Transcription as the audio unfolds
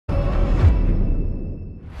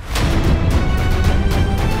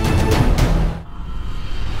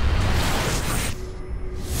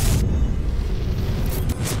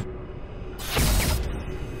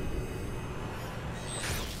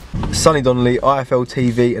Sonny Donnelly, IFL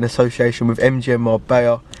TV in association with MGM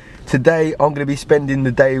Marbella. Today I'm going to be spending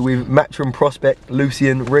the day with Matchroom prospect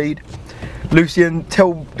Lucien Reid. Lucien,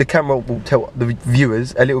 tell the camera, tell the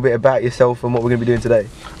viewers a little bit about yourself and what we're going to be doing today.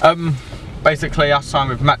 Basically, I signed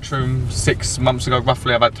with Matchroom 6 months ago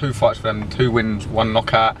roughly. I've had 2 fights for them, 2 wins, 1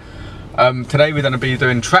 knockout. Today we're going to be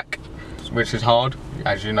doing track, which is hard.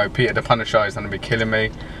 As you know, Peter the Punisher is going to be killing me.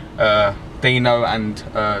 Dino and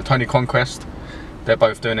Tony Conquest, they're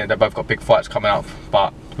both doing it. They've both got big fights coming up,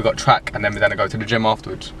 but we've got track and then we're going to go to the gym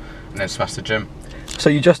afterwards and then smash the gym.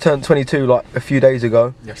 So you just turned 22 like a few days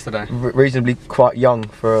ago. Yesterday. Reasonably quite young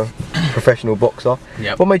for a professional boxer.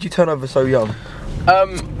 Yep. What made you turn over so young?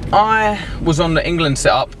 I was on the England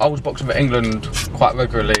setup. I was boxing for England quite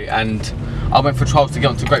regularly, and I went for trials to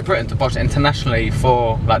get on to Great Britain to box internationally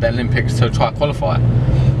for like the Olympics to try qualify.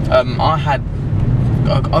 I had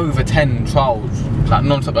over 10 trials, like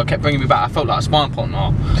non-stop. They kept bringing me back. I felt like a sparring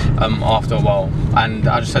partner after a while, and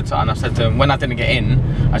I just said to him, when I didn't get in,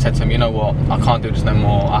 I said to him, you know what, I can't do this no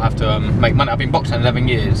more. I have to make money. I've been boxing 11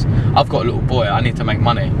 years. I've got a little boy. I need to make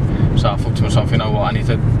money. So I thought to myself, you know what, I need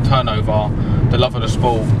to turn over the love of the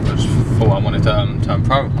sport. I just thought I wanted to turn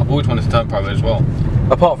pro. I've always wanted to turn pro as well.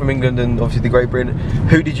 Apart from England and obviously the Great Britain,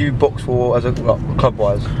 who did you box for as a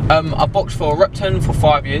club-wise? I boxed for Repton for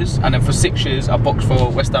 5 years, and then for 6 years I boxed for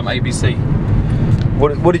West Ham ABC.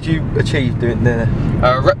 What did you achieve doing there?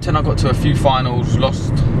 Repton, I got to a few finals,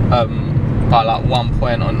 lost by like 1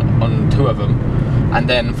 point on 2 of them. And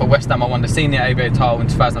then for West Ham I won the senior ABA title in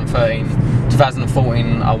 2013.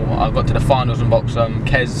 2014 I got to the finals and boxed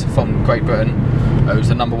Kez from Great Britain, who's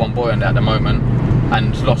the #1 boy on there at the moment,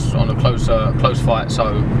 and lost on a close fight.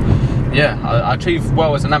 So yeah, I achieved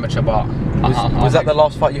well as an amateur. But was that the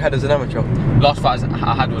last fight you had as an amateur? Last fight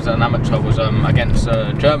I had was an amateur was against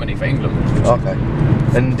Germany for England. Okay.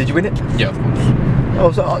 And did you win it? Yeah, of course.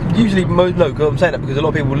 Oh, so usually no, because I'm saying that because a lot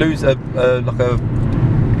of people lose like a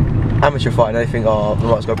amateur fight and they think, oh, I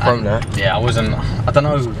might go pro now. Yeah, I don't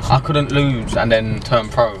know, I couldn't lose and then turn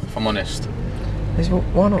pro, if I'm honest.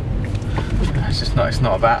 Why not? It's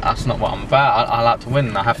not about, that's not what I'm about. I like to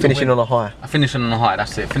win. I have to finishing win. on a high. Finishing on a high,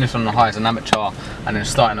 that's it. Finishing on a high as an amateur and then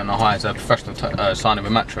starting on a high as a professional signing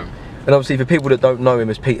with Matchroom. And obviously for people that don't know him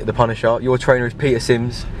as Peter the Punisher, your trainer is Peter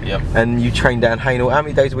Sims. Yep. And you train down Haynell. How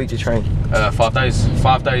many days a week do you train? 5 days.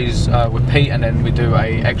 5 days with Pete, and then we do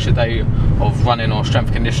a extra day of running or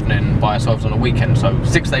strength conditioning by ourselves on a weekend. So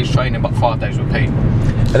 6 days training, but 5 days with Pete.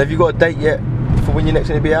 And have you got a date yet for when you're next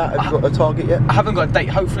going to be out? Have you got a target yet? I haven't got a date.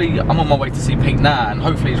 Hopefully, I'm on my way to see Pete now, and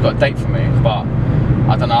hopefully he's got a date for me. But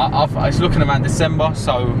I don't know. It's looking around December,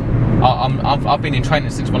 so I've been in training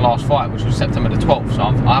since my last fight, which was September the 12th. So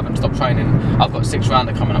I haven't stopped training. I've got 6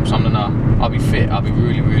 rounder coming up, so I'll be fit. I'll be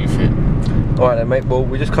really fit. Alright then, mate. Well,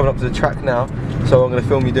 we're just coming up to the track now, so I'm going to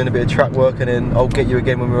film you doing a bit of track work, and then I'll get you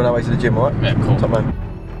again when we're on our way to the gym. Alright? Yeah, cool. Top man.